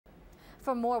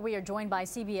For more, we are joined by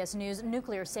CBS News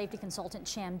nuclear safety consultant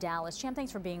Cham Dallas. Cham,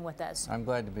 thanks for being with us. I'm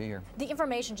glad to be here. The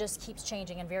information just keeps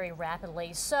changing and very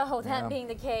rapidly. So that being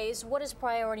the case, what is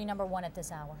priority number one at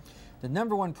this hour? The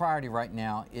number one priority right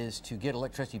now is to get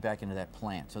electricity back into that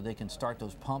plant so they can start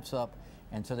those pumps up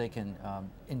and so they can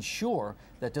ensure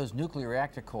that those nuclear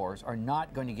reactor cores are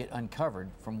not going to get uncovered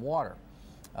from water.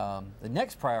 The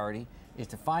next priority is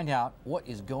to find out what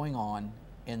is going on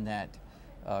in that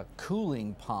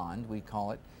cooling pond, we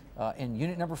call it, in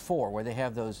unit number 4, where they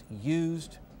have those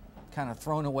used, kind of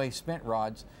thrown away spent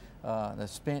rods, the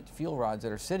spent fuel rods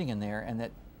that are sitting in there, and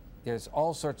that there's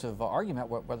all sorts of argument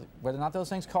whether or not those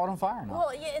things caught on fire or not.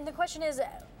 Well, yeah, and the question is,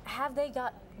 have they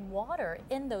got water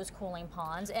in those cooling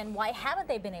ponds, and why haven't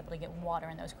they been able to get water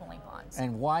in those cooling ponds?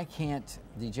 And why can't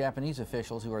the Japanese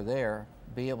officials who are there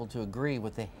be able to agree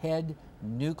with the head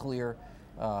nuclear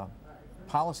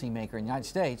policymaker in the United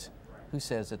States, who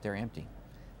says that they're empty?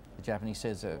 The Japanese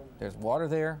says there's water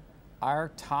there.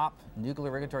 Our top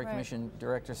Nuclear Regulatory Commission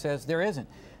director says there isn't.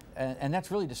 And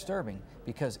that's really disturbing,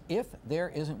 because if there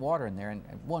isn't water in there, and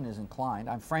one is inclined,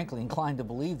 I'm frankly inclined to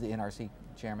believe the NRC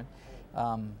chairman,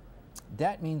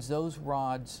 that means those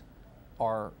rods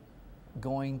are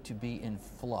going to be in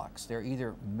flux. They're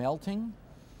either melting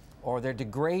or they're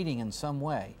degrading in some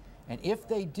way. And if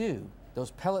they do,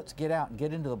 those pellets get out and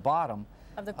get into the bottom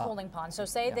of the cooling pond. So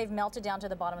say they've melted down to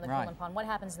the bottom of the cooling pond. What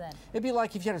happens then? It'd be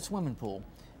like if you had a swimming pool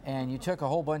and you took a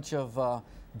whole bunch of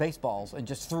baseballs and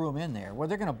just threw them in there. Well,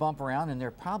 they're going to bump around and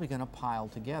they're probably going to pile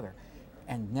together.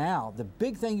 And now the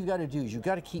big thing you've got to do is you've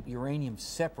got to keep uranium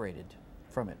separated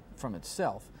from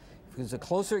itself, because the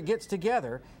closer it gets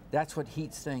together, that's what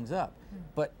heats things up.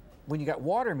 But when you got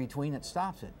water in between, it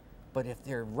stops it. But if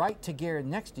they're right together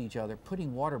next to each other,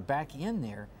 putting water back in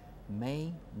there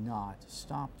may not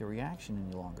stop the reaction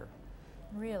any longer.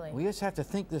 Really? We just have to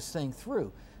think this thing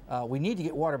through. We need to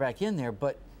get water back in there,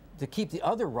 but to keep the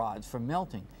other rods from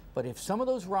melting. But if some of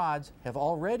those rods have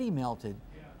already melted,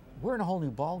 we're in a whole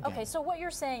new ballgame. Okay, so what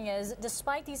you're saying is,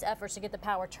 despite these efforts to get the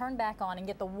power turned back on and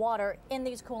get the water in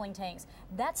these cooling tanks,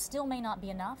 that still may not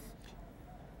be enough?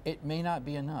 It may not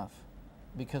be enough,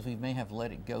 because we may have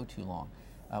let it go too long.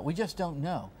 We just don't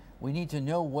know. We need to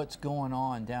know what's going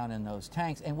on down in those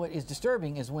tanks. And what is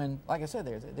disturbing is when, like I said,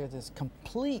 there's this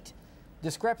complete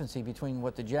discrepancy between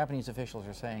what the Japanese officials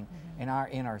are saying and our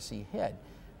NRC head.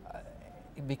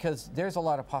 Because there's a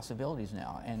lot of possibilities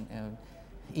now. And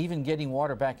even getting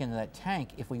water back into that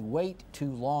tank, if we wait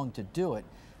too long to do it,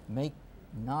 may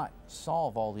not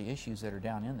solve all the issues that are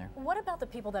down in there. What about the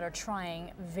people that are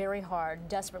trying very hard,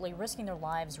 desperately risking their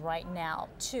lives right now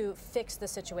to fix the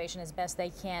situation as best they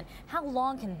can? How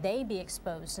long can they be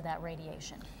exposed to that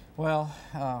radiation? Well,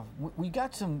 we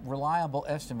got some reliable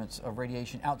estimates of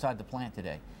radiation outside the plant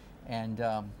today, and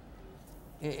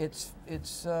it's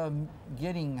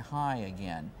getting high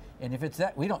again. And if it's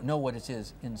that, we don't know what it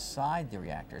is inside the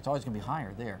reactor. It's always going to be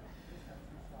higher there.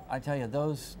 I tell you,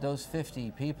 those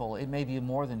 50 people, it may be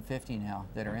more than 50 now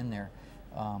that are in there.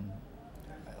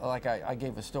 Like I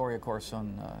gave a story, of course,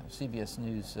 on CBS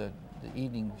News, the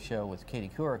evening show with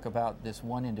Katie Couric, about this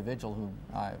one individual who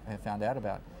I have found out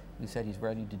about, who said he's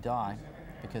ready to die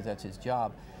because that's his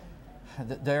job.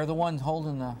 They're the ones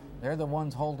holding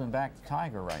back the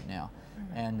tiger right now,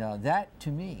 and that to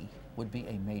me would be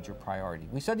a major priority.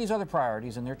 We said these other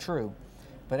priorities, and they're true,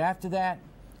 but after that,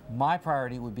 my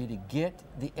priority would be to get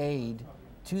the aid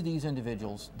to these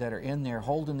individuals that are in there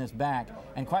holding this back,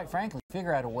 and quite frankly,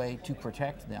 figure out a way to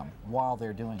protect them while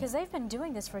they're doing it. Because they've been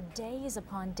doing this for days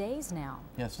upon days now.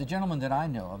 Yes, the gentleman that I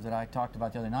know of, that I talked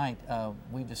about the other night,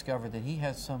 we've discovered that he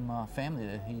has some family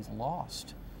that he's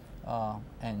lost.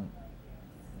 And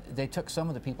they took some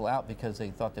of the people out because they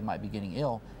thought they might be getting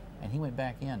ill, and he went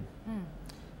back in.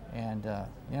 And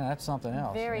that's something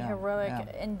else. Very heroic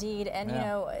indeed. And you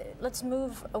know, let's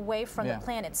move away from the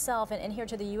plant itself and here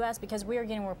to the U.S., because we are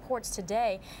getting reports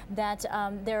today that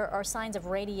there are signs of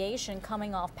radiation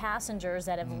coming off passengers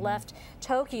that have left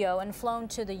Tokyo and flown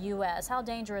to the U.S. How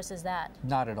dangerous is that?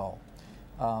 Not at all.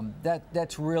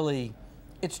 That's really,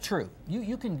 it's true.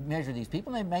 You can measure these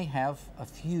people. They may have a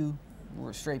few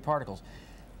stray particles.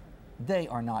 They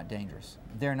are not dangerous.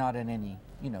 They're not in any,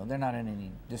 they're not in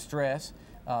any distress.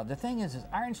 The thing is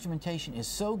our instrumentation is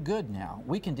so good now,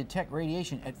 we can detect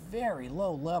radiation at very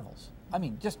low levels. I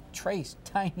mean, just trace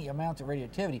tiny amounts of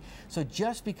radioactivity. So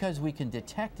just because we can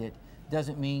detect it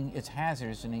doesn't mean it's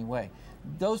hazardous in any way.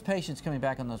 Those patients coming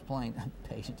back on those planes,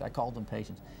 patients, I called them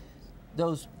patients,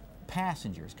 those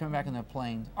passengers coming back on the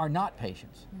plane are not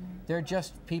patients. They're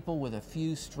just people with a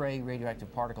few stray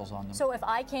radioactive particles on them. So if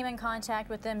I came in contact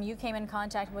with them, you came in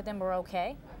contact with them, we're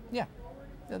okay? Yeah.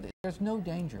 There's no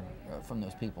danger from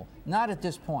those people. Not at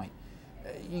this point.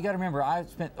 You got to remember, I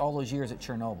spent all those years at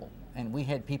Chernobyl, and we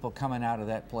had people coming out of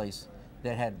that place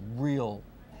that had real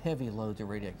heavy loads of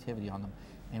radioactivity on them,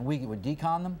 and we would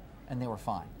decon them, and they were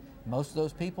fine. Most of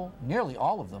those people, nearly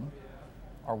all of them,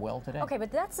 are well today. Okay,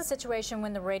 but that's the situation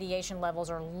when the radiation levels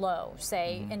are low,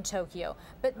 say in Tokyo.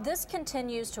 But this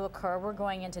continues to occur. We're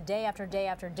going into day after day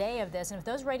after day of this, and if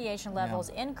those radiation levels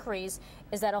increase,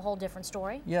 is that a whole different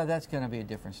story? Yeah, that's going to be a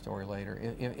different story later.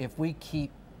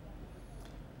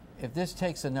 If this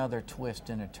takes another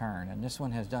twist and a turn, and this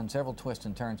one has done several twists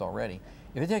and turns already,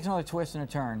 if it takes another twist and a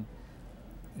turn,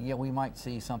 yeah, we might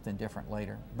see something different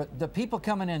later. But the people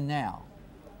coming in now,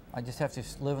 I just have to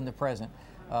live in the present.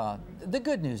 The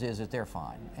good news is that they're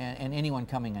fine, and anyone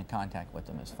coming in contact with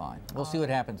them is fine. We'll see what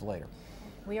happens later.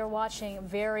 We are watching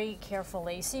very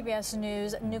carefully. CBS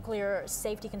News nuclear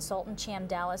safety consultant Cham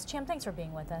Dallas. Cham, thanks for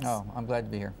being with us. Oh, I'm glad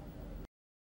to be here.